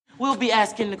We'll be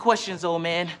asking the questions, old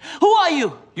man. Who are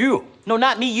you? You. No,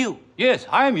 not me, you. Yes,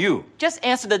 I am you. Just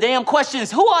answer the damn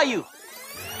questions. Who are you?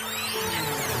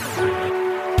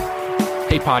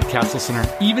 Hey, podcast listener,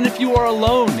 even if you are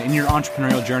alone in your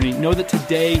entrepreneurial journey, know that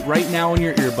today, right now in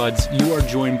your earbuds, you are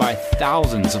joined by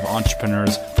thousands of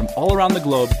entrepreneurs from all around the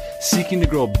globe seeking to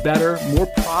grow better, more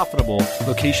profitable,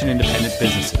 location-independent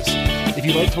businesses. If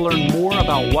you'd like to learn more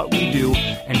about what we do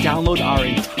and download our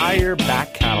entire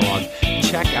back catalog,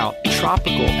 check out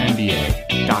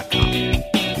tropicalmba.com.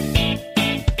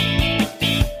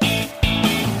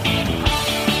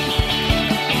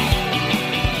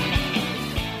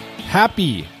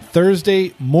 Happy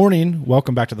Thursday morning.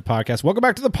 Welcome back to the podcast. Welcome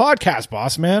back to the podcast,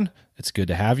 boss man. It's good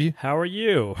to have you. How are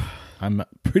you? I'm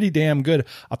pretty damn good.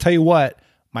 I'll tell you what,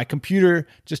 my computer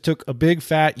just took a big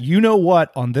fat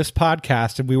you-know-what on this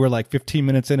podcast, and we were like 15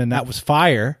 minutes in, and that was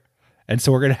fire. And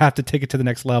so we're going to have to take it to the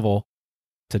next level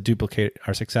to duplicate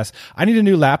our success. I need a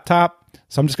new laptop,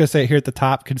 so I'm just going to say it here at the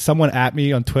top. Can someone at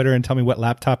me on Twitter and tell me what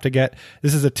laptop to get?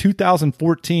 This is a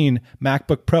 2014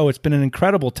 MacBook Pro. It's been an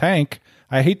incredible tank.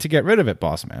 I hate to get rid of it,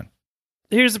 boss man.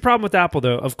 Here's the problem with Apple,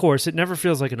 though. Of course, it never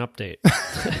feels like an update.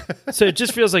 So it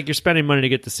just feels like you're spending money to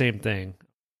get the same thing.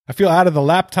 I feel out of the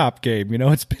laptop game. You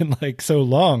know, it's been like so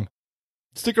long.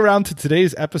 Stick around to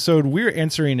today's episode. We're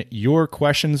answering your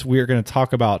questions. We are going to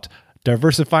talk about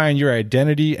diversifying your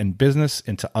identity and business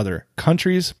into other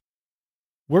countries.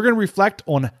 We're going to reflect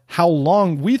on how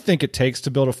long we think it takes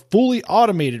to build a fully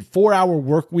automated 4-hour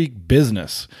workweek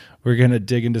business. We're going to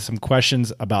dig into some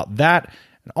questions about that,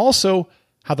 and also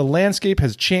how the landscape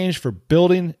has changed for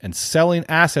building and selling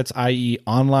assets, i.e.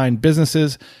 online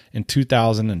businesses in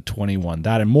 2021.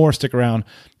 That and more. Stick around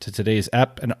to today's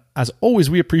ep. And as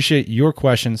always, we appreciate your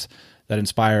questions that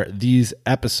inspire these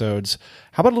episodes.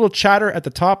 How about a little chatter at the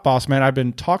top, boss man? I've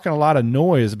been talking a lot of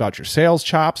noise about your sales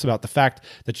chops, about the fact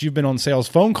that you've been on sales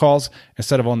phone calls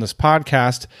instead of on this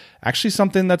podcast. Actually,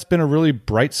 something that's been a really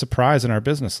bright surprise in our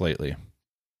business lately.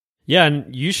 Yeah,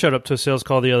 and you showed up to a sales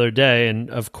call the other day, and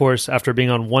of course, after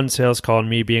being on one sales call and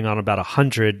me being on about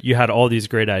 100, you had all these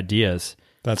great ideas.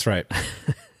 That's right.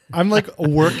 I'm like a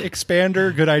work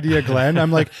expander. Good idea, Glenn.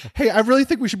 I'm like, hey, I really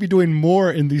think we should be doing more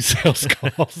in these sales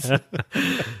calls.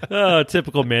 Oh,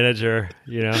 typical manager.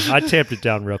 You know, I tamped it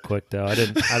down real quick though. I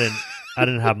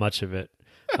didn't have much of it.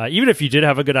 Even if you did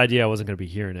have a good idea, I wasn't going to be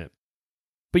hearing it.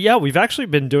 But yeah, we've actually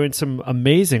been doing some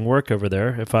amazing work over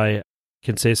there, if I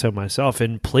can say so myself,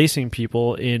 in placing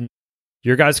people in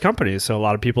your guys' companies. So a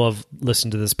lot of people have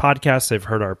listened to this podcast, they've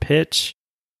heard our pitch,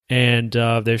 and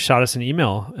they've shot us an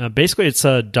email. Basically, it's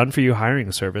a done-for-you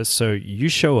hiring service. So you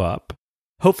show up,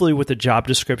 hopefully with a job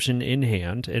description in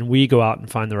hand, and we go out and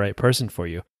find the right person for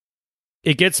you.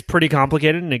 It gets pretty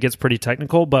complicated and it gets pretty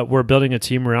technical, but we're building a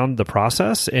team around the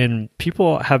process, and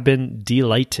people have been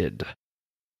delighted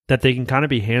that they can kind of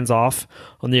be hands-off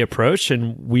on the approach,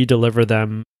 and we deliver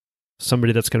them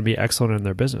somebody that's going to be excellent in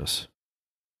their business.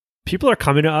 People are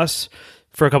coming to us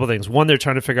for a couple of things. One, they're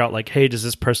trying to figure out like, hey, does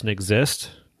this person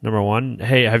exist? Number one,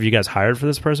 hey, have you guys hired for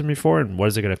this person before? And what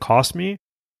is it going to cost me?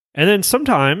 And then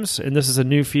sometimes, and this is a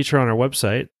new feature on our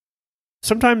website,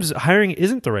 sometimes hiring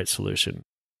isn't the right solution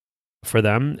for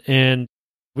them. And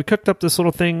we cooked up this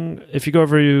little thing. If you go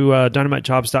over to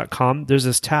dynamitejobs.com, there's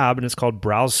this tab and it's called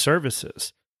Browse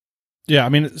Services. Yeah, I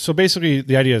mean, so basically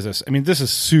the idea is this. I mean, this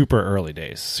is super early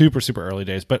days, super early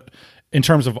days, but in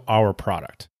terms of our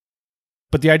product.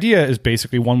 But the idea is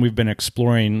basically one we've been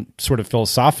exploring sort of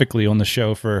philosophically on the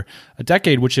show for a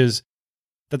decade, which is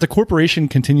that the corporation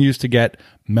continues to get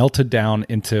melted down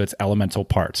into its elemental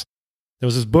parts. There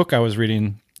was this book I was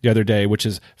reading the other day, which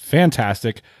is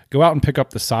fantastic. Go out and pick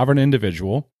up The Sovereign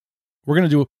Individual. We're going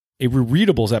to do a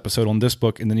Rereadables episode on this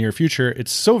book in the near future.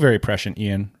 It's so very prescient,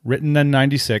 Ian, written in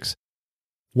 96.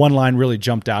 One line really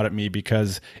jumped out at me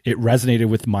because it resonated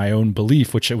with my own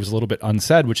belief, which it was a little bit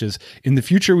unsaid, which is in the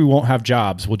future, we won't have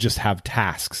jobs. We'll just have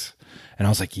tasks. And I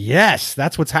was like, yes,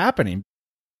 that's what's happening.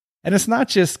 And it's not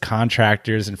just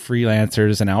contractors and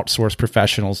freelancers and outsourced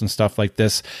professionals and stuff like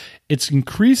this. It's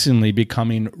increasingly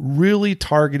becoming really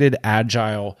targeted,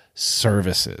 agile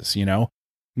services, you know?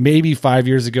 Maybe 5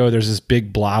 years ago, there's this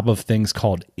big blob of things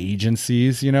called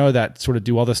agencies, you know, that sort of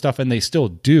do all this stuff, and they still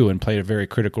do and play a very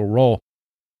critical role.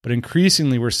 But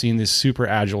increasingly, we're seeing these super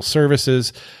agile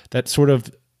services that sort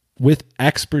of, with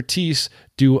expertise,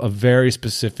 do a very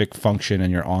specific function in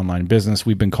your online business.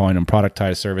 We've been calling them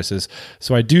productized services.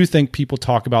 So I do think people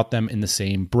talk about them in the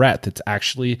same breath. It's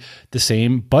actually the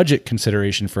same budget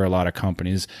consideration for a lot of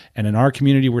companies. And in our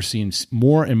community, we're seeing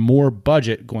more and more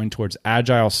budget going towards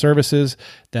agile services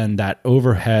than that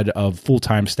overhead of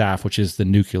full-time staff, which is the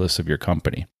nucleus of your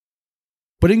company.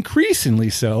 But increasingly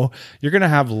so, you're going to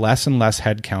have less and less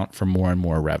headcount for more and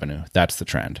more revenue. That's the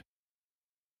trend.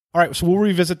 All right, so we'll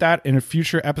revisit that in a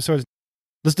future episodes.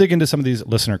 Let's dig into some of these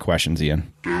listener questions,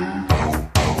 Ian.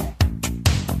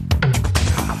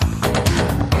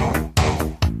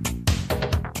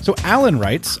 So Alan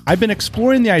writes, I've been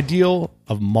exploring the ideal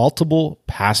of multiple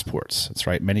passports. That's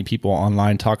right. Many people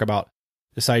online talk about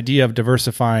this idea of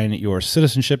diversifying your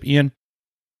citizenship, Ian.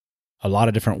 A lot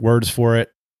of different words for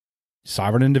it.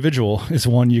 Sovereign individual is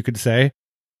one you could say.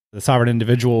 The Sovereign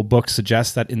Individual book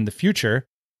suggests that in the future,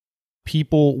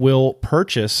 people will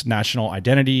purchase national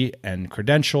identity and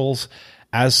credentials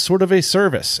as sort of a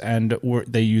service. And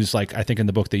they use, like, I think in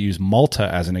the book, they use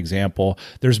Malta as an example.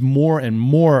 There's more and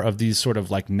more of these sort of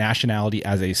like nationality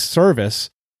as a service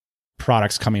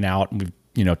products coming out. And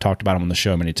we've, talked about them on the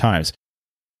show many times.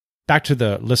 Back to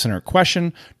the listener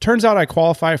question. Turns out I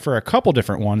qualify for a couple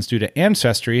different ones due to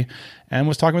ancestry and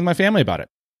was talking with my family about it.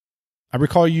 I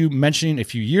recall you mentioning a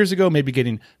few years ago, maybe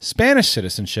getting Spanish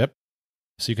citizenship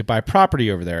so you could buy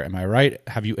property over there. Am I right?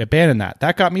 Have you abandoned that?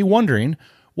 That got me wondering,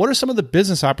 what are some of the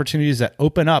business opportunities that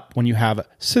open up when you have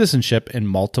citizenship in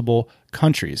multiple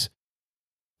countries?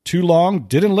 Too long,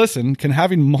 didn't listen. Can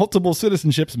having multiple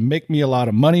citizenships make me a lot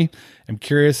of money? I'm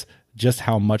curious just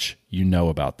how much you know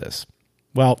about this.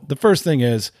 Well, the first thing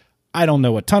is, I don't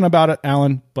know a ton about it,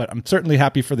 Alan, but I'm certainly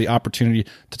happy for the opportunity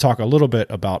to talk a little bit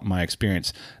about my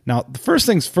experience. Now, the first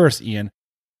things first, Ian,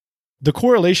 the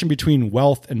correlation between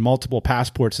wealth and multiple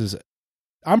passports is,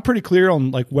 I'm pretty clear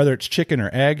on like whether it's chicken or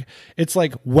egg. It's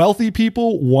like wealthy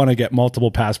people want to get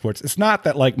multiple passports. It's not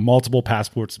that like multiple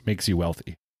passports makes you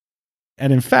wealthy.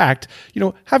 And in fact,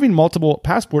 having multiple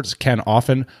passports can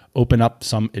often open up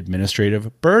some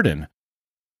administrative burden,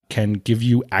 can give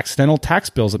you accidental tax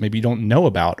bills that maybe you don't know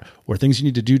about, or things you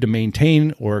need to do to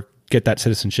maintain or get that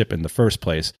citizenship in the first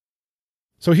place.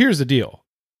 So here's the deal.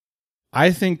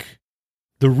 I think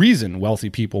the reason wealthy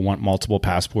people want multiple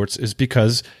passports is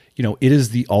because, it is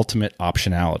the ultimate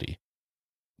optionality.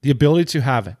 The ability to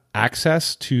have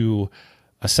access to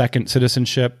a second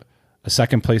citizenship, a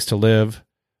second place to live,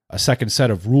 a second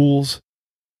set of rules,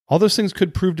 all those things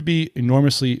could prove to be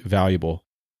enormously valuable.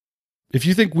 If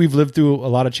you think we've lived through a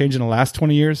lot of change in the last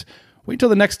 20 years, wait till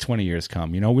the next 20 years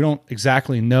come. We don't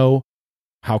exactly know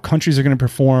how countries are going to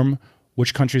perform,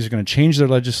 which countries are going to change their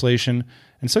legislation.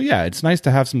 And so, yeah, it's nice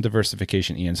to have some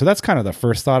diversification, Ian. So that's kind of the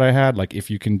first thought I had, like if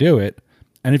you can do it,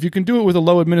 and if you can do it with a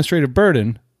low administrative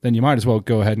burden, then you might as well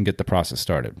go ahead and get the process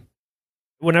started.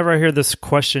 Whenever I hear this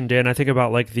question, Dan, I think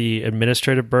about like the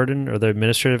administrative burden or the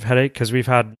administrative headache, because we've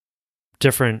had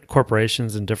different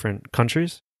corporations in different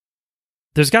countries.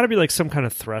 There's got to be like some kind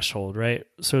of threshold, right?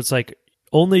 So it's like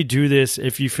only do this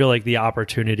if you feel like the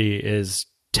opportunity is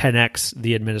 10x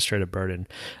the administrative burden.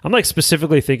 I'm like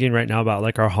specifically thinking right now about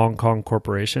like our Hong Kong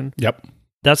corporation. Yep.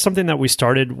 That's something that we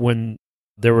started when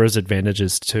there was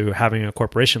advantages to having a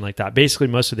corporation like that. Basically,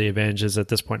 most of the advantages at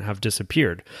this point have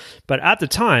disappeared. But at the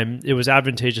time, it was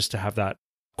advantageous to have that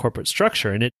corporate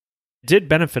structure, and it did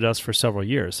benefit us for several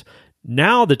years.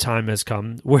 Now the time has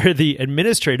come where the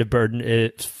administrative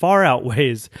burden far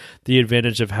outweighs the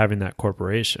advantage of having that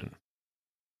corporation.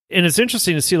 And it's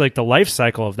interesting to see like the life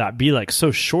cycle of that be like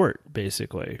so short,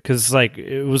 basically, because like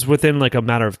it was within like a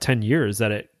matter of 10 years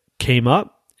that it came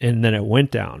up and then it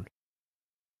went down.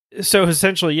 So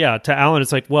essentially, yeah, to Alan,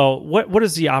 it's like, well, what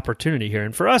is the opportunity here?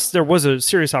 And for us, there was a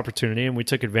serious opportunity and we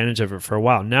took advantage of it for a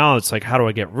while. Now it's like, how do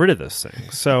I get rid of this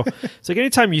thing? So it's like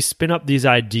anytime you spin up these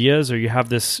ideas or you have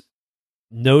this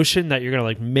notion that you're going to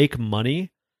like make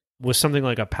money with something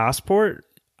like a passport,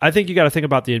 I think you got to think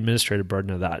about the administrative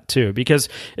burden of that too, because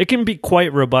it can be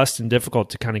quite robust and difficult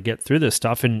to kind of get through this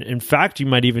stuff. And in fact, you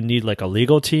might even need like a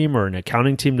legal team or an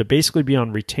accounting team to basically be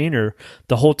on retainer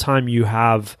the whole time you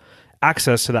have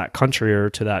access to that country or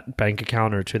to that bank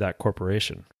account or to that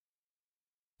corporation.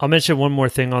 I'll mention one more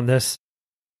thing on this.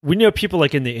 We know people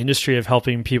like in the industry of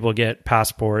helping people get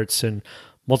passports and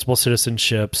multiple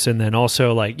citizenships, and then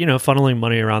also like, funneling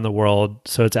money around the world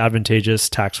so it's advantageous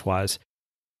tax-wise.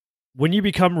 When you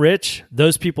become rich,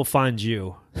 those people find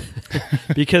you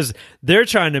because they're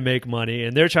trying to make money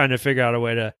and they're trying to figure out a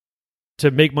way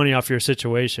to make money off your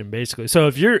situation, basically. So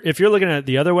if you're looking at it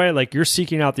the other way, like you're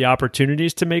seeking out the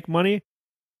opportunities to make money,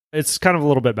 it's kind of a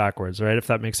little bit backwards, right? If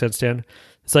that makes sense, Dan.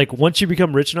 It's like once you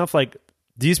become rich enough, like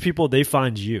these people, they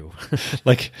find you.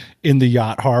 Like in the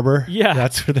yacht harbor. Yeah.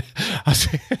 That's where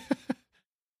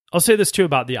I'll say this too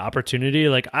about the opportunity.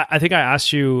 Like I think I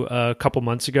asked you a couple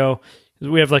months ago,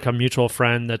 we have like a mutual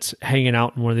friend that's hanging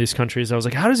out in one of these countries. I was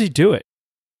like, how does he do it?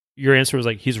 Your answer was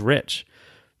like, he's rich.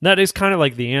 That is kind of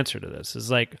like the answer to this. Is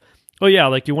like, oh yeah,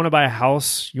 like you want to buy a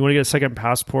house, you want to get a second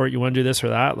passport, you want to do this or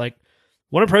that. Like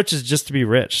one approach is just to be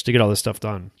rich, to get all this stuff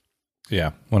done.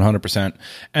 Yeah, 100%.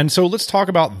 And so let's talk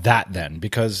about that then,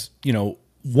 because,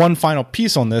 one final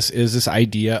piece on this is this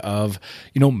idea of,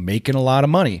 making a lot of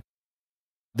money.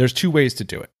 There's two ways to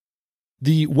do it.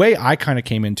 The way I kind of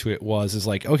came into it is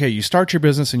like, okay, you start your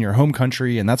business in your home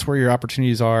country and that's where your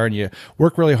opportunities are, and you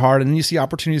work really hard, and then you see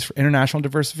opportunities for international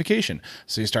diversification.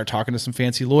 So you start talking to some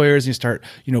fancy lawyers and you start,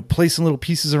 placing little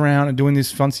pieces around and doing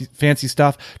this fancy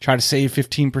stuff, try to save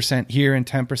 15% here and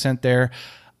 10% there.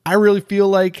 I really feel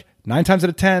like 9 times out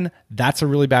of 10, that's a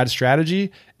really bad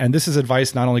strategy. And this is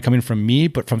advice not only coming from me,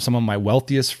 but from some of my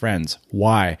wealthiest friends.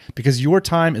 Why? Because your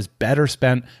time is better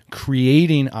spent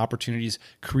creating opportunities,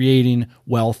 creating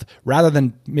wealth, rather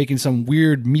than making some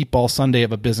weird meatball Sunday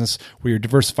of a business where you're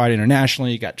diversified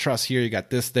internationally. You got trust here, you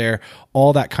got this there,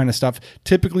 all that kind of stuff.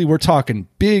 Typically, we're talking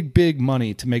big, big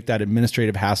money to make that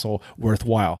administrative hassle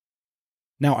worthwhile.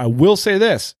 Now, I will say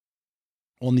this.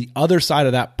 On the other side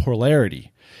of that polarity,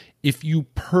 if you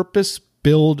purpose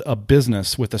build a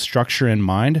business with a structure in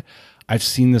mind, I've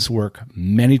seen this work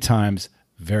many times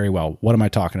very well. What am I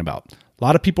talking about? A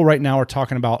lot of people right now are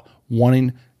talking about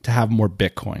wanting to have more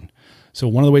Bitcoin. So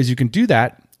one of the ways you can do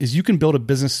that is you can build a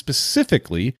business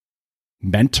specifically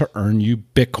meant to earn you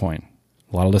Bitcoin.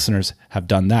 A lot of listeners have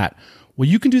done that. Well,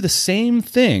 you can do the same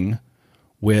thing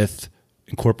with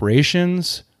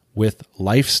incorporations, with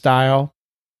lifestyle,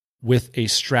 with a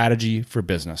strategy for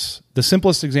business. The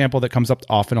simplest example that comes up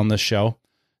often on this show,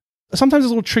 sometimes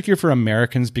it's a little trickier for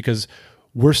Americans because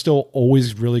we're still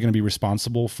always really going to be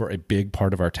responsible for a big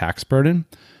part of our tax burden.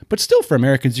 But still, for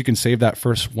Americans, you can save that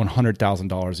first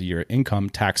 $100,000 a year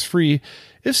income tax-free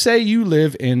if, say, you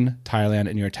live in Thailand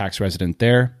and you're a tax resident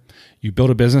there. You build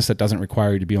a business that doesn't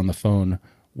require you to be on the phone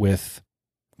with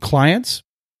clients,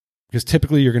 because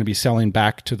typically you're going to be selling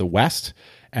back to the West.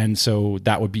 And so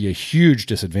that would be a huge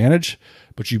disadvantage,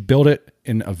 but you build it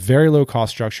in a very low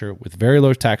cost structure with very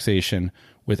low taxation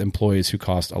with employees who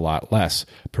cost a lot less.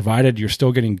 Provided you're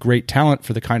still getting great talent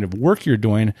for the kind of work you're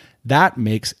doing, that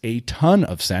makes a ton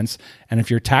of sense. And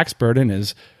if your tax burden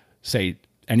is, say,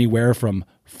 anywhere from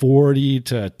 40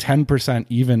 to 10%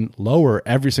 even lower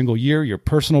every single year, your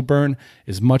personal burn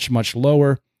is much, much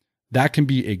lower. That can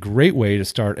be a great way to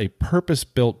start a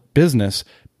purpose-built business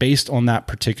based on that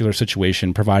particular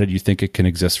situation, provided you think it can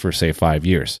exist for, say, 5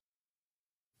 years.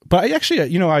 But I actually,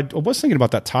 I was thinking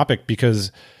about that topic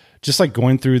because just like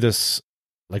going through this,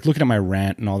 like looking at my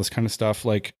rant and all this kind of stuff,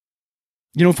 like,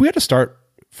 if we had to start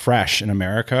fresh in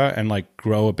America and like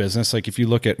grow a business, like if you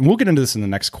look at, and we'll get into this in the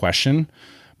next question,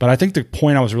 but I think the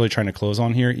point I was really trying to close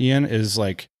on here, Ian, is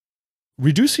like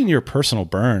reducing your personal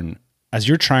burn as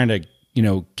you're trying to,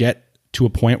 get to a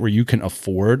point where you can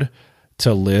afford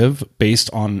to live based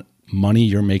on money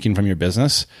you're making from your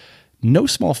business. No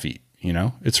small feat,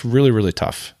 it's really, really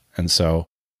tough. And so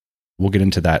we'll get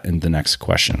into that in the next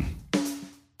question.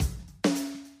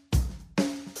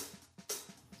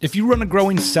 If you run a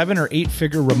growing 7 or 8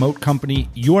 figure remote company,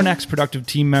 your next productive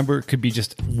team member could be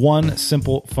just one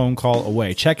simple phone call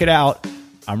away. Check it out.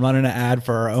 I'm running an ad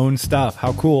for our own stuff.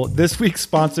 How cool. This week's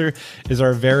sponsor is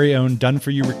our very own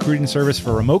done-for-you recruiting service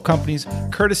for remote companies,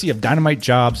 courtesy of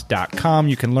dynamitejobs.com.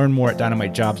 You can learn more at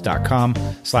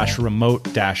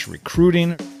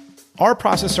dynamitejobs.com/remote-recruiting. Our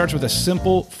process starts with a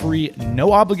simple, free,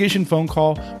 no obligation phone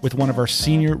call with one of our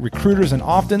senior recruiters, and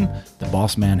often the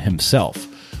boss man himself.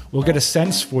 We'll get a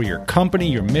sense for your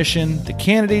company, your mission, the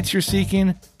candidates you're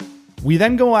seeking. We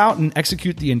then go out and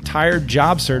execute the entire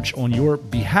job search on your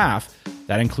behalf.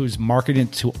 That includes marketing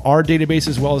to our database,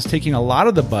 as well as taking a lot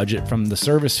of the budget from the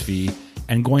service fee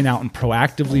and going out and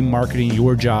proactively marketing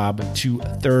your job to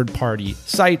third-party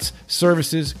sites,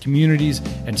 services, communities,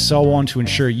 and so on to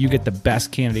ensure you get the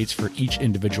best candidates for each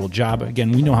individual job.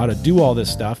 Again, we know how to do all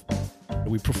this stuff.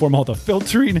 We perform all the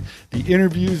filtering, the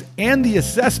interviews, and the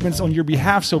assessments on your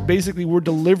behalf. So basically, we're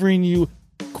delivering you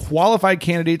qualified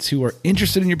candidates who are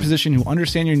interested in your position, who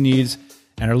understand your needs,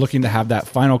 and are looking to have that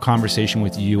final conversation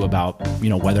with you about,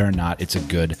 whether or not it's a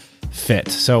good fit.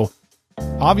 So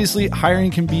obviously, hiring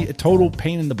can be a total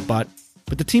pain in the butt,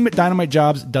 but the team at Dynamite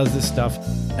Jobs does this stuff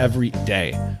every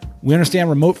day. We understand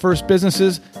remote-first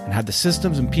businesses and have the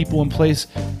systems and people in place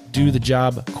do the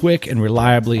job quick and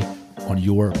reliably on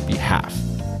your behalf.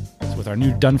 So with our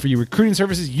new done-for-you recruiting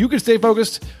services, you can stay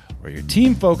focused, or your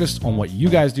team focused on what you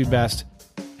guys do best,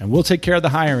 and we'll take care of the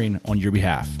hiring on your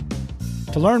behalf.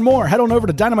 To learn more, head on over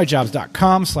to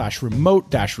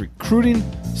dynamitejobs.com/remote-recruiting,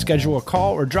 schedule a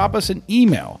call, or drop us an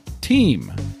email,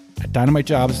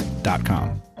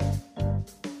 team@dynamitejobs.com.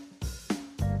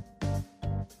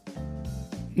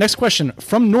 Next question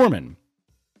from Norman.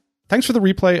 Thanks for the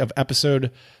replay of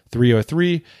episode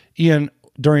 303. Ian,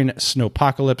 during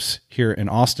Snowpocalypse here in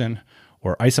Austin,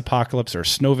 or Iceapocalypse, or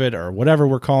Snowvid, or whatever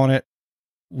we're calling it,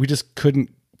 we just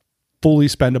couldn't fully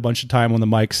spend a bunch of time on the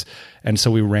mics, and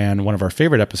so we ran one of our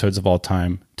favorite episodes of all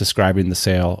time describing the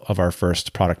sale of our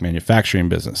first product manufacturing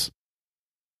business.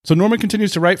 So Norman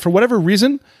continues to write, for whatever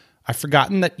reason, I've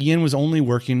forgotten that Ian was only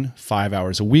working 5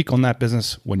 hours a week on that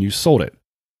business when you sold it.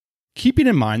 Keeping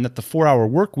in mind that the 4-hour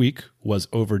work week was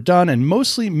overdone and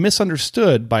mostly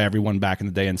misunderstood by everyone back in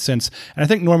the day and since, and I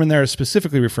think Norman there is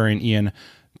specifically referring, Ian,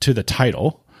 to the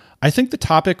title, I think the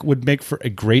topic would make for a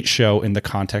great show in the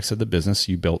context of the business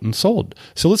you built and sold.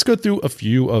 So let's go through a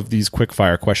few of these quick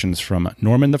fire questions from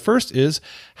Norman. The first is,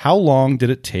 how long did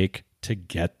it take to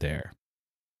get there?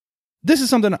 This is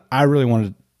something I really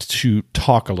wanted to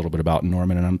talk a little bit about,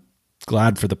 Norman, and I'm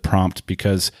glad for the prompt,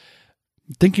 because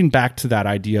thinking back to that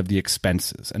idea of the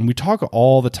expenses, and we talk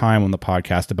all the time on the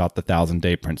podcast about the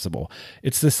 1,000-day principle.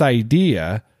 It's this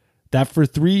idea that for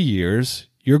 3 years,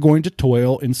 you're going to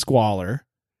toil in squalor,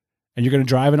 and you're going to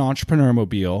drive an entrepreneur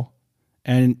mobile,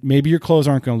 and maybe your clothes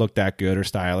aren't going to look that good or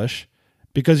stylish,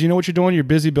 because you know what you're doing? You're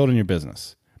busy building your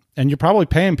business. And you're probably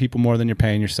paying people more than you're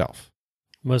paying yourself.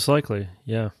 Most likely,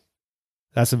 yeah.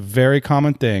 That's a very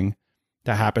common thing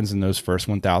that happens in those first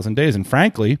 1,000 days. And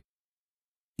frankly,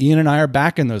 Ian and I are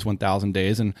back in those 1,000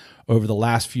 days, and over the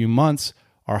last few months,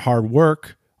 our hard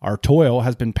work, our toil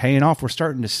has been paying off. We're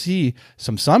starting to see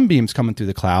some sunbeams coming through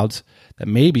the clouds that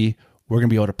maybe we're going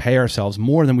to be able to pay ourselves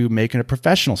more than we would make in a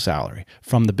professional salary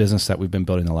from the business that we've been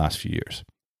building the last few years.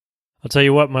 I'll tell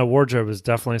you what, my wardrobe is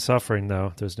definitely suffering,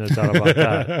 though. There's no doubt about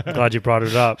that. I'm glad you brought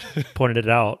it up, pointed it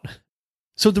out.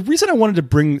 So the reason I wanted to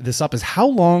bring this up is, how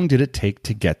long did it take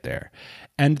to get there?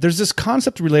 And there's this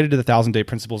concept related to the 1,000-day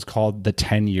principles called the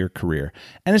 10-year career.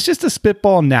 And it's just a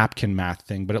spitball napkin math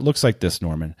thing, but it looks like this,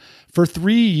 Norman. For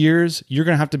 3 years, you're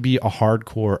going to have to be a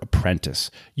hardcore apprentice.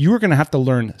 You are going to have to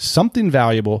learn something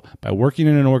valuable by working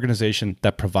in an organization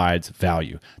that provides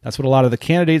value. That's what a lot of the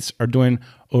candidates are doing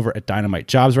over at Dynamite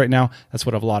Jobs right now. That's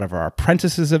what a lot of our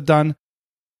apprentices have done.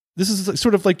 This is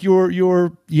sort of like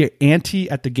your ante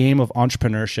at the game of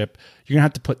entrepreneurship. You're going to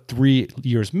have to put 3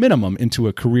 years minimum into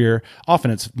a career.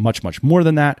 Often it's much, much more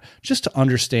than that, just to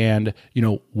understand,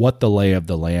 what the lay of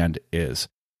the land is.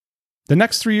 The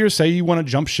next 3 years, say you want to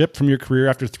jump ship from your career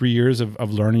after 3 years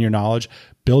of learning your knowledge,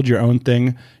 build your own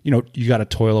thing, you got to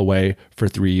toil away for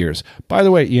 3 years. By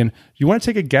the way, Ian, you want to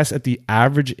take a guess at the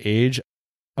average age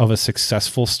of a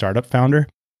successful startup founder?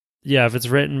 Yeah, if it's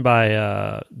written by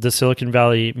the Silicon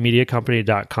Valley Media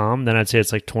Company.com, then I'd say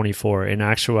it's like 24. In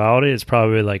actuality, it's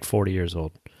probably like 40 years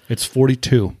old. It's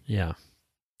 42. Yeah.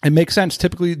 It makes sense.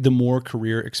 Typically, the more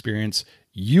career experience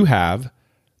you have,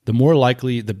 the more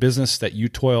likely the business that you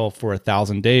toil for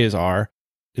 1,000 days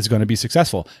is going to be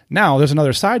successful. Now, there's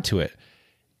another side to it.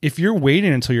 If you're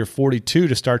waiting until you're 42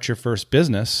 to start your first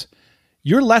business,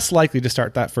 you're less likely to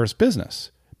start that first business,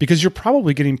 because you're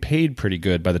probably getting paid pretty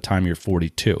good by the time you're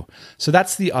 42. So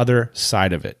that's the other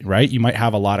side of it, right? You might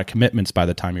have a lot of commitments by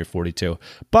the time you're 42.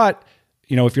 But,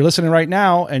 if you're listening right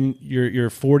now and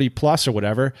you're 40 plus or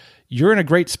whatever, you're in a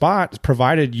great spot,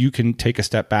 provided you can take a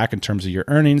step back in terms of your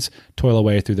earnings, toil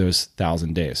away through those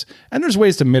 1,000 days. And there's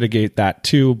ways to mitigate that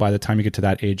too. By the time you get to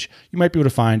that age, you might be able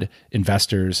to find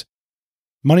investors,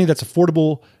 money that's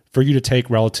affordable for you to take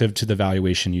relative to the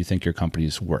valuation you think your company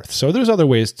is worth. So there's other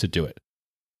ways to do it.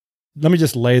 Let me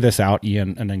just lay this out,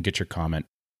 Ian, and then get your comment.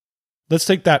 Let's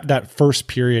take that first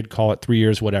period, call it 3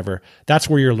 years, whatever. That's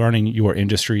where you're learning your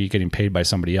industry, getting paid by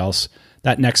somebody else.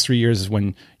 That next 3 years is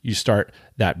when you start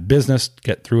that business,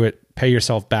 get through it, pay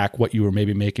yourself back what you were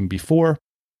maybe making before.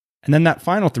 And then that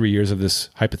final 3 years of this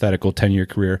hypothetical 10-year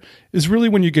career is really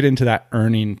when you get into that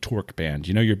earning torque band.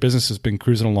 Your business has been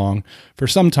cruising along for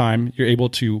some time. You're able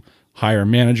to hire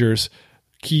managers,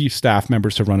 key staff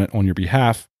members to run it on your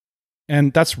behalf.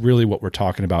 And that's really what we're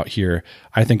talking about here.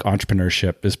 I think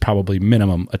entrepreneurship is probably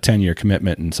minimum a 10-year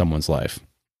commitment in someone's life.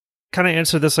 Kind of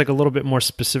answer this like a little bit more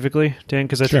specifically, Dan,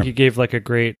 because I Sure. think you gave like a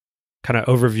great kind of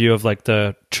overview of like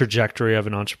the trajectory of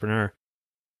an entrepreneur.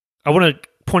 I want to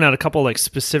point out a couple like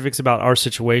specifics about our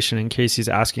situation in case he's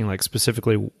asking like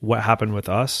specifically what happened with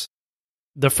us.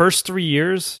 The first 3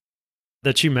 years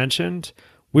that you mentioned,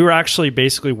 we were actually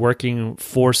basically working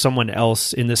for someone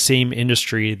else in the same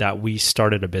industry that we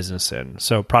started a business in.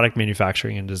 So product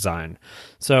manufacturing and design.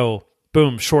 So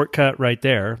boom, shortcut right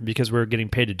there because we were getting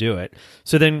paid to do it.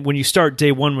 So then when you start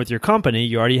day one with your company,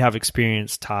 you already have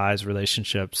experience, ties,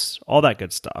 relationships, all that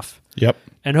good stuff. Yep.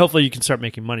 And hopefully you can start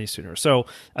making money sooner. So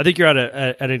I think you're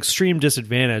at an extreme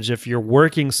disadvantage if you're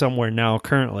working somewhere now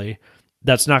currently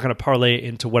that's not going to parlay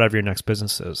into whatever your next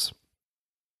business is.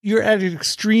 you're at an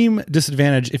extreme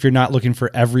disadvantage if you're not looking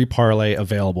for every parlay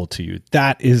available to you.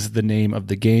 That is the name of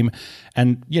the game.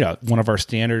 And, one of our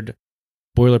standard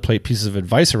boilerplate pieces of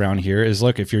advice around here is,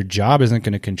 look, if your job isn't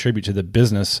going to contribute to the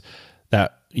business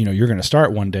that, you're going to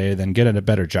start one day, then get a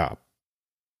better job.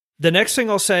 The next thing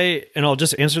I'll say, and I'll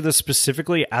just answer this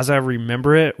specifically as I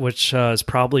remember it, which is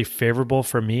probably favorable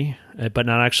for me, but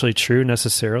not actually true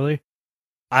necessarily.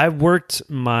 I worked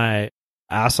my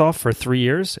ass off for 3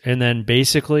 years and then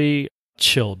basically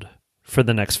chilled for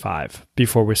the next 5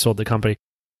 before we sold the company.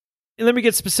 And let me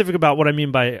get specific about what I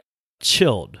mean by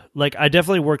chilled. Like, I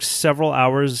definitely worked several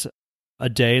hours a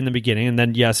day in the beginning, and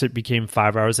then yes, it became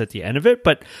 5 hours at the end of it.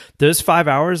 But those 5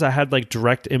 hours, I had like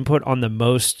direct input on the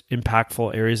most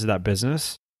impactful areas of that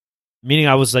business. Meaning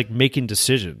I was like making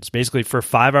decisions. Basically, for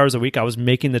 5 hours a week, I was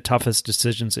making the toughest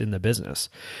decisions in the business.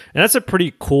 And that's a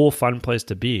pretty cool, fun place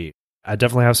to be. I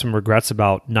definitely have some regrets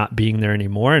about not being there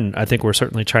anymore. And I think we're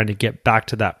certainly trying to get back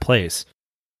to that place.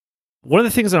 One of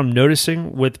the things that I'm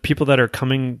noticing with people that are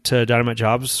coming to Dynamite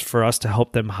Jobs for us to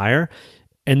help them hire,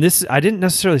 and this, I didn't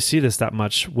necessarily see this that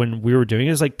much when we were doing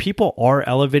it, is like people are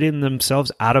elevating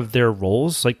themselves out of their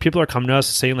roles. Like people are coming to us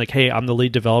saying like, hey, I'm the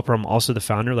lead developer. I'm also the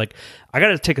founder. Like I got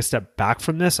to take a step back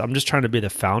from this. I'm just trying to be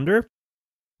the founder.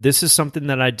 This is something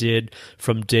that I did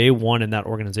from day one in that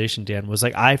organization, Dan, was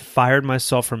like I fired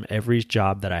myself from every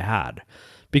job that I had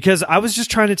because I was just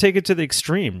trying to take it to the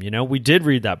extreme. We did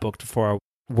read that book before our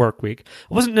work week.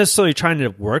 I wasn't necessarily trying to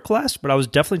work less, but I was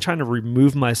definitely trying to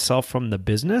remove myself from the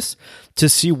business to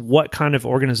see what kind of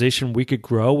organization we could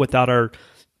grow without our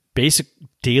basic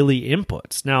daily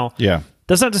inputs. Now,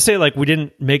 that's not to say like we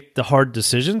didn't make the hard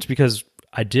decisions, because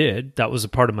I did. That was a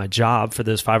part of my job for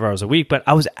those 5 hours a week, but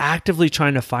I was actively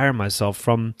trying to fire myself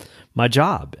from my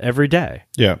job every day.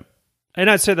 Yeah. And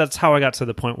I'd say that's how I got to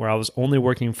the point where I was only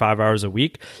working 5 hours a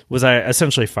week, was I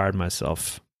essentially fired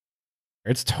myself.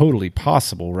 It's totally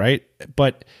possible, right?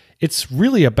 But it's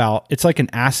really about, it's like an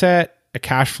asset, a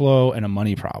cash flow, and a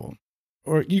money problem.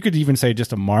 Or you could even say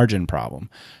just a margin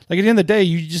problem. Like at the end of the day,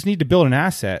 you just need to build an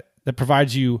asset that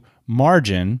provides you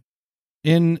margin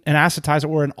in an assetized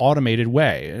or an automated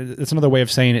way. It's another way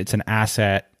of saying it's an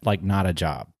asset, like not a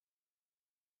job.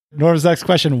 Norm's next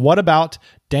question, what about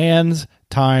Dan's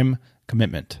time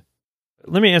commitment?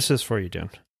 Let me answer this for you, Dan.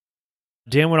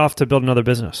 Dan went off to build another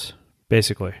business.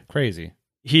 Basically. Crazy.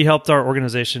 He helped our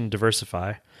organization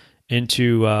diversify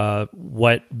into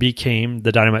what became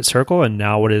the Dynamite Circle and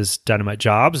now what is Dynamite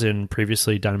Jobs and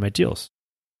previously Dynamite Deals.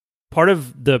 Part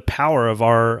of the power of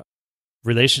our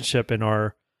relationship and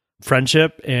our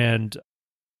friendship and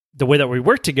the way that we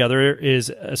work together is,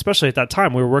 especially at that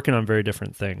time, we were working on very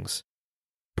different things.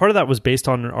 Part of that was based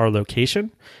on our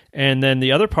location. And then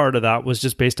the other part of that was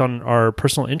just based on our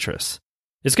personal interests.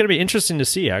 It's going to be interesting to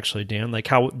see, actually, Dan, like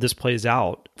how this plays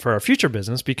out for our future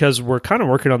business, because we're kind of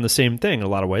working on the same thing in a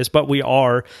lot of ways, but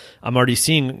I'm already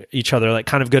seeing each other like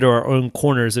kind of go to our own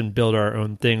corners and build our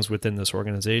own things within this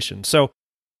organization. So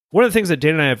one of the things that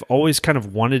Dan and I have always kind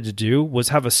of wanted to do was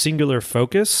have a singular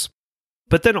focus,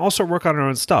 but then also work on our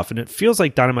own stuff. And it feels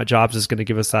like Dynamite Jobs is going to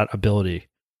give us that ability.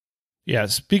 Yeah.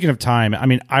 Speaking of time, I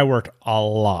mean, I worked a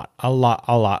lot,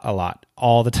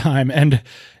 all the time. And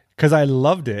because I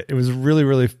loved it. It was really,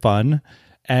 really fun.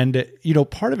 And,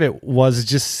 part of it was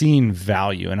just seeing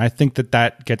value. And I think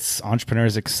that gets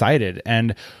entrepreneurs excited.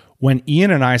 And when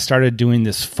Ian and I started doing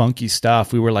this funky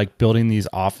stuff, we were like building these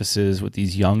offices with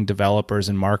these young developers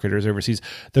and marketers overseas.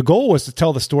 The goal was to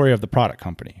tell the story of the product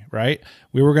company, right?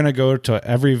 We were going to go to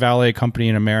every valet company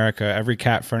in America, every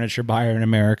cat furniture buyer in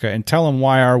America, and tell them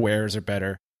why our wares are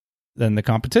better than the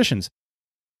competition's.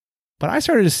 But I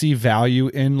started to see value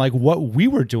in like what we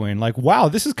were doing. Like, wow,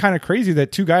 this is kind of crazy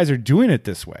that two guys are doing it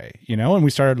this way, And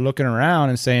we started looking around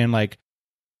and saying like,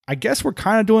 I guess we're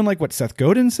kind of doing like what Seth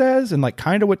Godin says and like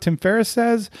kind of what Tim Ferriss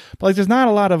says, but like there's not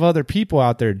a lot of other people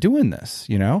out there doing this,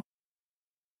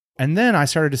 And then I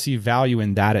started to see value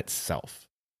in that itself.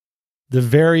 The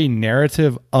very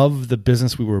narrative of the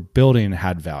business we were building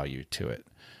had value to it.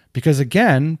 Because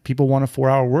again, people want a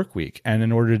 4-hour work week. And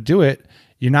in order to do it,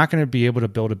 you're not going to be able to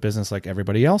build a business like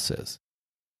everybody else is.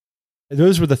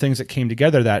 Those were the things that came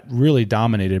together that really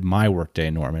dominated my workday,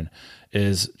 Norman,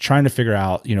 is trying to figure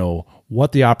out,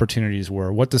 what the opportunities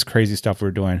were, what this crazy stuff we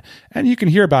were doing. And you can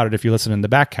hear about it if you listen in the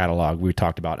back catalog. We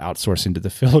talked about outsourcing to the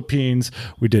Philippines.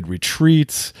 We did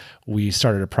retreats. We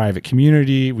started a private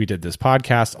community. We did this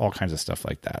podcast, all kinds of stuff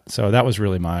like that. So that was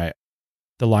really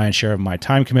the lion's share of my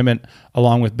time commitment,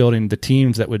 along with building the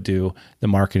teams that would do the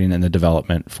marketing and the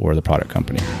development for the product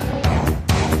company.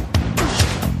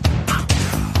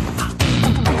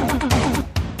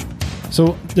 So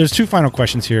So there's two final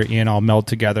questions here, Ian, I'll meld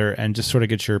together and just sort of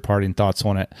get your parting thoughts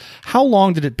on it. How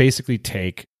long did it basically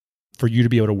take for you to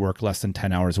be able to work less than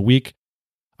 10 hours a week?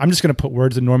 I'm just going to put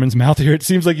words in Norman's mouth here. It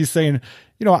seems like he's saying,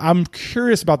 I'm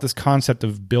curious about this concept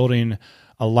of building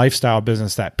a lifestyle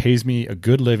business that pays me a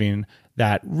good living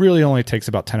that really only takes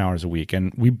about 10 hours a week.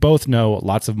 And we both know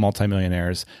lots of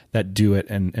multimillionaires that do it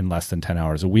in less than 10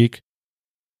 hours a week.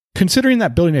 Considering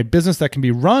that building a business that can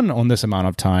be run on this amount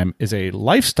of time is a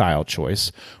lifestyle choice,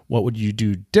 what would you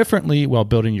do differently while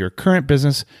building your current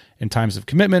business in times of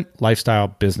commitment, lifestyle,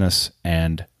 business,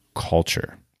 and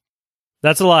culture?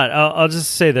 That's a lot. I'll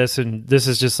just say this, and this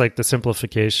is just like the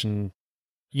simplification.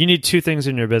 You need two things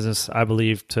in your business, I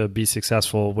believe, to be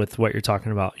successful with what you're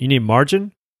talking about. You need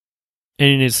margin, and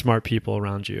you need smart people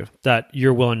around you that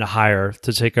you're willing to hire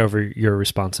to take over your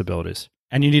responsibilities.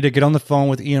 And you need to get on the phone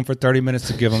with Ian for 30 minutes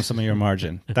to give him some of your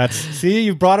margin. See,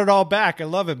 you brought it all back. I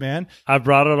love it, man. I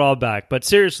brought it all back. But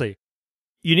seriously,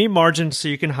 you need margin so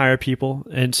you can hire people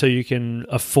and so you can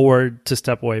afford to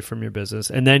step away from your business.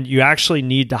 And then you actually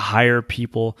need to hire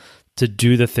people to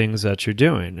do the things that you're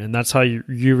doing. And that's how you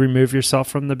remove yourself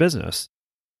from the business.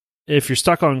 If you're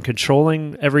stuck on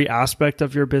controlling every aspect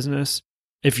of your business,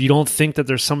 if you don't think that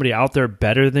there's somebody out there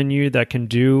better than you that can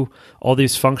do all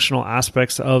these functional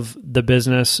aspects of the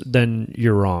business, then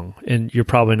you're wrong. And you're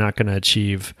probably not going to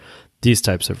achieve these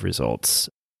types of results.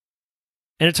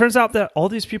 And it turns out that all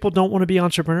these people don't want to be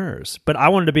entrepreneurs, but I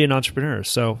wanted to be an entrepreneur.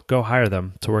 So go hire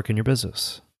them to work in your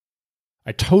business.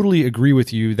 I totally agree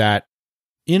with you that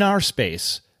in our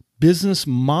space, business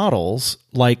models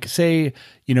like, say,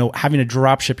 having a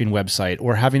drop shipping website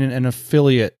or having an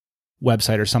affiliate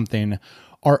website or something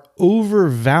are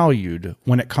overvalued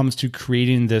when it comes to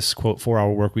creating this, quote,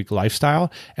 4-hour workweek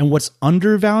lifestyle. And what's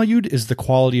undervalued is the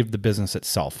quality of the business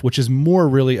itself, which is more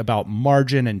really about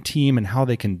margin and team and how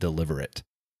they can deliver it.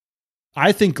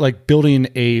 I think like building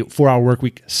a 4-hour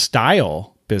workweek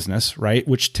style business, right,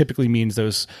 which typically means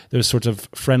those sorts of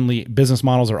friendly business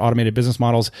models or automated business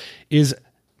models, is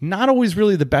not always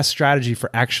really the best strategy for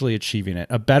actually achieving it.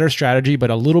 A better strategy, but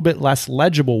a little bit less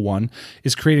legible one,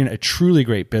 is creating a truly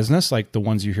great business like the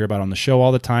ones you hear about on the show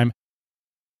all the time.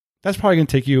 That's probably going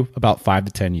to take you about 5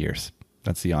 to 10 years.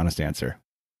 That's the honest answer.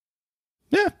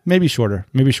 Yeah, maybe shorter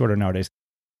nowadays.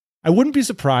 I wouldn't be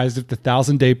surprised if the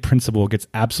 1,000-day principle gets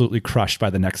absolutely crushed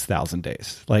by the next 1,000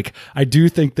 days. Like, I do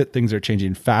think that things are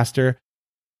changing faster.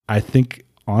 I think,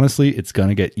 honestly, it's going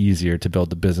to get easier to build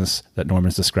the business that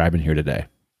Norman's describing here today.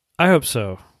 I hope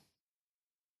so.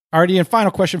 Alrighty, and final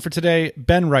question for today.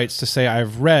 Ben writes to say,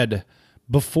 I've read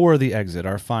Before the Exit,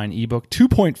 our fine ebook,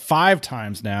 2.5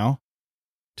 times now.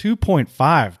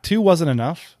 2.5. 2 wasn't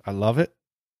enough. I love it.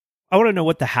 I want to know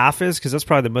what the half is because that's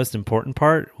probably the most important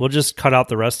part. We'll just cut out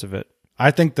the rest of it.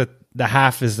 I think that the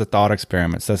half is the thought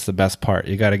experiments. That's the best part.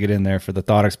 You got to get in there for the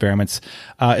thought experiments.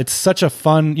 It's such a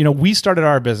fun, we started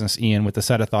our business, Ian, with a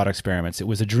set of thought experiments. It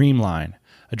was a dreamline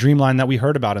that we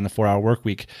heard about in the 4-hour work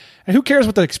week. And who cares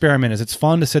what the experiment is? It's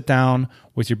fun to sit down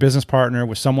with your business partner,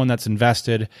 with someone that's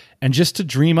invested, and just to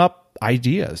dream up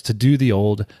ideas, to do the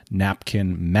old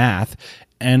napkin math.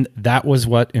 And that was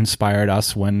what inspired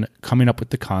us when coming up with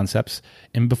the concepts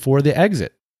in Before the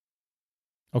Exit.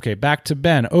 Okay, back to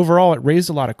Ben. Overall, it raised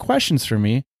a lot of questions for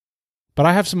me, but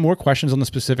I have some more questions on the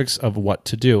specifics of what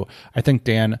to do. I think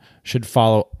Dan should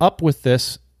follow up with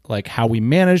this, like how we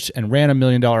managed and ran $1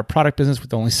 million product business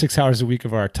with only 6 hours a week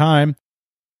of our time.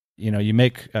 You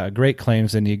make great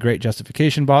claims and need great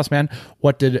justification, boss man.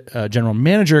 What did general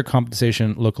manager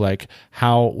compensation look like?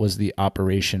 How was the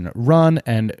operation run?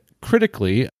 And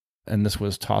critically, and this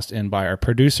was tossed in by our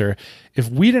producer, if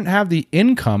we didn't have the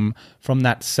income from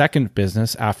that second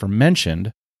business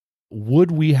aforementioned,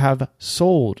 would we have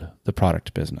sold the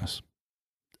product business?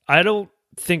 I don't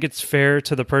think it's fair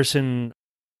to the person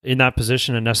in that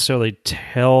position to necessarily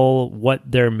tell what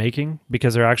they're making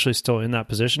because they're actually still in that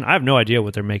position. I have no idea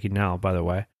what they're making now, by the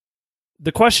way.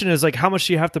 The question is like, how much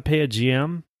do you have to pay a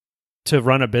GM to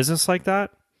run a business like that?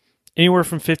 Anywhere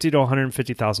from $50,000 to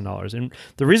 $150,000. And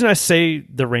the reason I say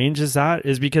the range is that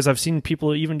is because I've seen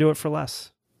people even do it for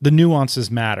less. The nuances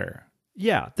matter.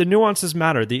 Yeah, the nuances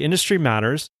matter. The industry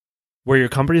matters. Where your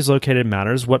company is located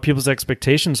matters. What people's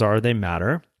expectations are, they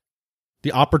matter.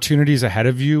 The opportunities ahead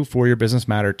of you for your business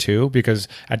matter too, because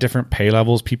at different pay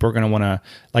levels, people are going to want to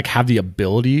like have the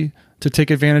ability to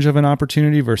take advantage of an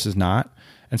opportunity versus not.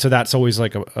 And so that's always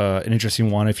like an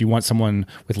interesting one. If you want someone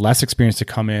with less experience to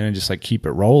come in and just like keep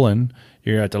it rolling,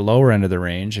 you're at the lower end of the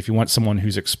range. If you want someone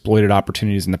who's exploited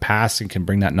opportunities in the past and can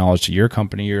bring that knowledge to your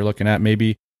company, you're looking at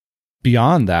maybe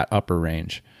beyond that upper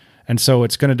range. And so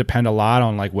it's going to depend a lot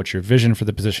on like what your vision for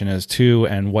the position is too,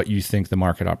 and what you think the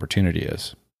market opportunity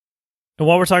is. And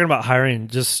while we're talking about hiring,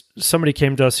 just somebody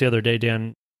came to us the other day,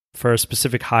 Dan, for a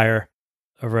specific hire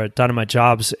over at Dynamite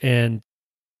Jobs, and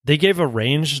they gave a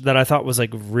range that I thought was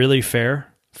like really fair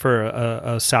for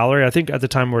a salary. I think at the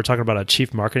time we were talking about a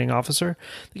chief marketing officer.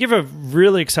 They gave a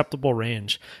really acceptable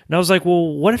range. And I was like,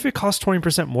 well, what if it costs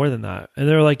 20% more than that? And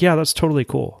they were like, yeah, that's totally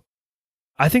cool.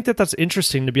 I think that that's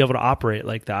interesting to be able to operate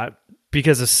like that,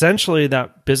 because essentially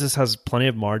that business has plenty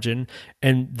of margin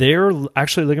and they're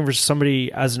actually looking for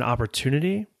somebody as an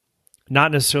opportunity,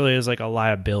 not necessarily as like a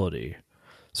liability.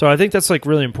 So I think that's like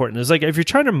really important. It's like if you're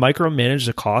trying to micromanage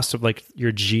the cost of like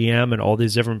your GM and all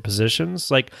these different positions,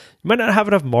 like you might not have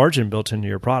enough margin built into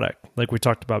your product, like we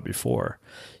talked about before.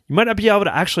 You might not be able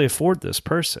to actually afford this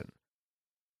person.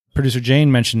 Producer Jane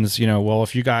mentions, well,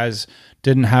 if you guys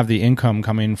didn't have the income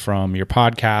coming from your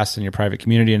podcast and your private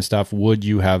community and stuff, would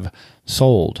you have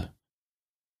sold?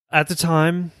 At the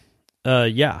time,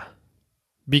 yeah,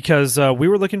 because we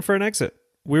were looking for an exit.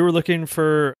 We were looking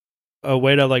for a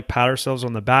way to like pat ourselves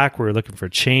on the back. We were looking for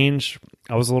change.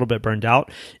 I was a little bit burned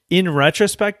out. In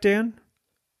retrospect, Dan,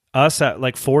 us at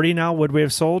like 40 now, would we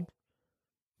have sold?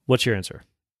 What's your answer?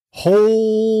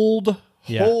 Hold.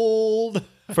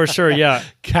 For sure, yeah.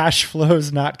 Cash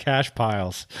flows, not cash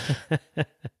piles.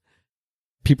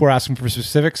 People are asking for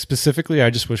specifics. Specifically, I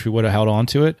just wish we would have held on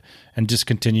to it and just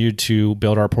continued to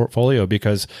build our portfolio,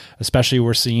 because especially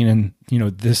we're seeing in,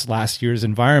 this last year's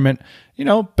environment,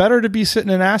 better to be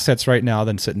sitting in assets right now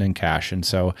than sitting in cash. And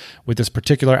so with this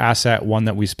particular asset, one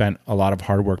that we spent a lot of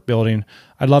hard work building,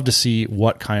 I'd love to see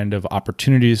what kind of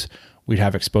opportunities we'd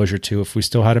have exposure to if we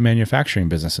still had a manufacturing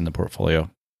business in the portfolio.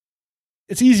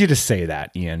 It's easy to say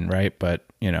that, Ian, right? But,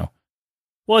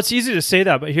 Well, it's easy to say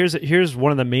that, but here's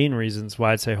one of the main reasons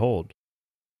why I'd say hold.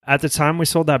 At the time we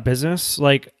sold that business,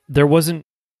 like there wasn't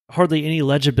hardly any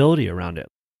legibility around it.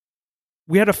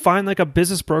 We had to find like a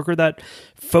business broker that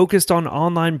focused on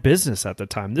online business at the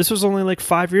time. This was only like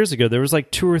 5 years ago. There was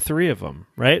like 2 or 3 of them,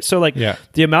 right? So like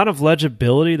the amount of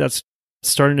legibility that's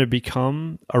starting to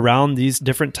become around these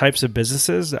different types of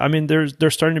businesses, I mean, they're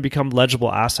starting to become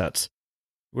legible assets.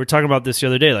 We were talking about this the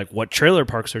other day, like what trailer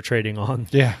parks are trading on,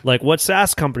 like what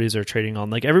SaaS companies are trading on.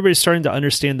 Like everybody's starting to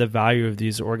understand the value of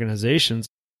these organizations.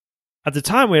 At the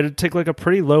time, we had to take like a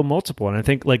pretty low multiple, and I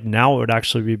think like now it would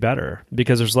actually be better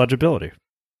because there's legibility.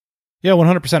 Yeah,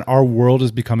 100%. Our world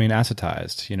is becoming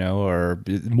assetized, or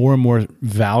more and more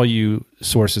value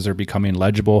sources are becoming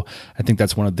legible. I think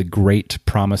that's one of the great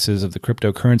promises of the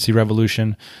cryptocurrency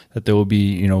revolution, that there will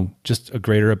be, just a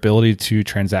greater ability to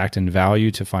transact in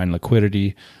value, to find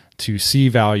liquidity, to see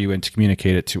value, and to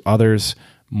communicate it to others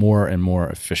more and more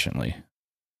efficiently.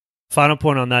 Final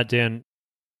point on that, Dan.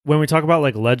 When we talk about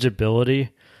like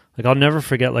legibility, like I'll never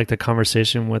forget like the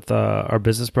conversation with our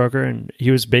business broker, and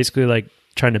he was basically like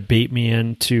trying to bait me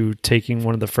into taking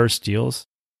one of the first deals.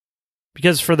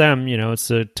 Because for them, it's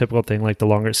a typical thing, like the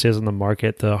longer it stays on the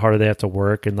market, the harder they have to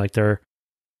work, and like their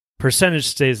percentage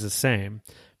stays the same.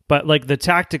 But like the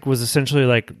tactic was essentially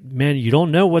like, man, you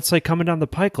don't know what's like coming down the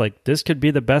pike. Like this could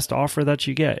be the best offer that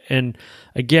you get. And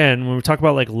again, when we talk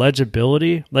about like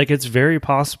legibility, like it's very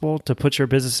possible to put your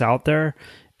business out there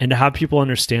and to have people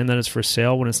understand that it's for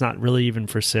sale when it's not really even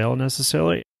for sale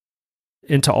necessarily.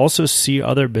 And to also see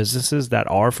other businesses that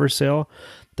are for sale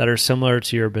that are similar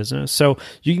to your business. So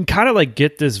you can kind of like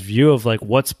get this view of like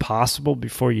what's possible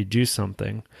before you do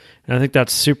something. And I think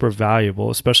that's super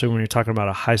valuable, especially when you're talking about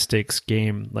a high stakes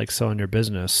game like selling your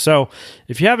business. So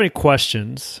if you have any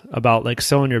questions about like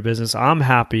selling your business, I'm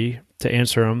happy to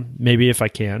answer them. Maybe if I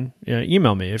can,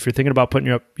 email me if you're thinking about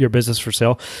putting your business for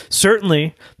sale.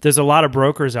 Certainly there's a lot of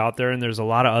brokers out there and there's a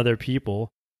lot of other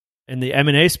people in the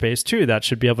M&A space too that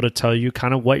should be able to tell you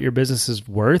kind of what your business is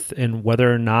worth and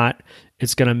whether or not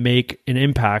it's going to make an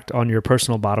impact on your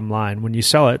personal bottom line. When you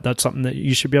sell it, that's something that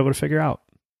you should be able to figure out.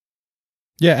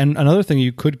 Yeah, and another thing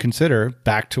you could consider,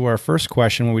 back to our first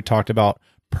question when we talked about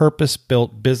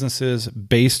purpose-built businesses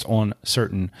based on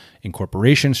certain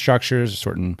incorporation structures,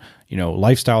 certain,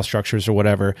 lifestyle structures or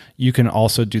whatever, you can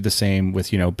also do the same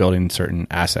with, building certain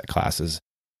asset classes.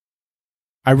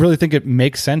 I really think it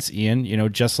makes sense,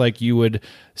 Ian, just like you would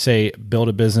say, build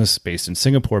a business based in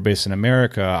Singapore, based in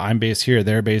America, I'm based here,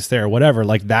 they're based there, whatever,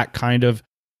 like that kind of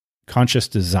conscious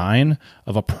design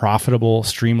of a profitable,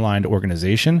 streamlined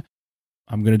organization.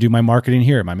 I'm going to do my marketing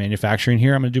here, my manufacturing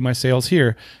here, I'm going to do my sales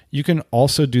here. You can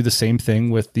also do the same thing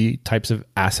with the types of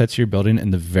assets you're building in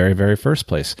the very, very first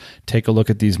place. Take a look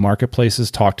at these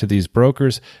marketplaces, talk to these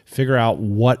brokers, figure out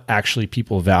what actually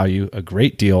people value a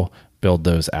great deal, build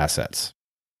those assets.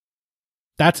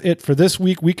 That's it for this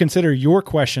week. We consider your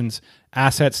questions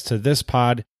assets to this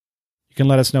pod. You can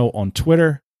let us know on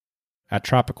Twitter at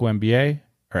TropicalMBA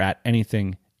or at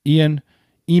anything Ian.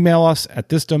 Email us at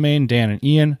this domain, Dan and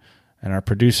Ian. And our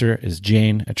producer is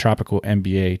Jane at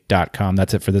tropicalmba.com.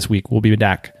 That's it for this week. We'll be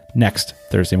back next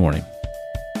Thursday morning.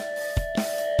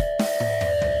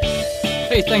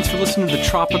 Hey, thanks for listening to the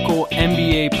Tropical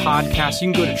MBA podcast.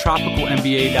 You can go to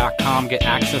tropicalmba.com, get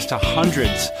access to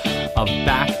hundreds of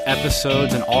back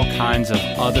episodes and all kinds of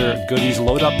other goodies.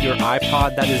 Load up your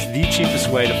iPod. That is the cheapest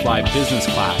way to fly business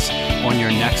class on your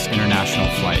next international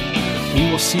flight. We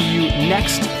will see you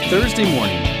next Thursday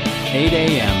morning, 8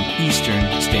 a.m.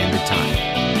 Eastern Standard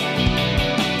Time.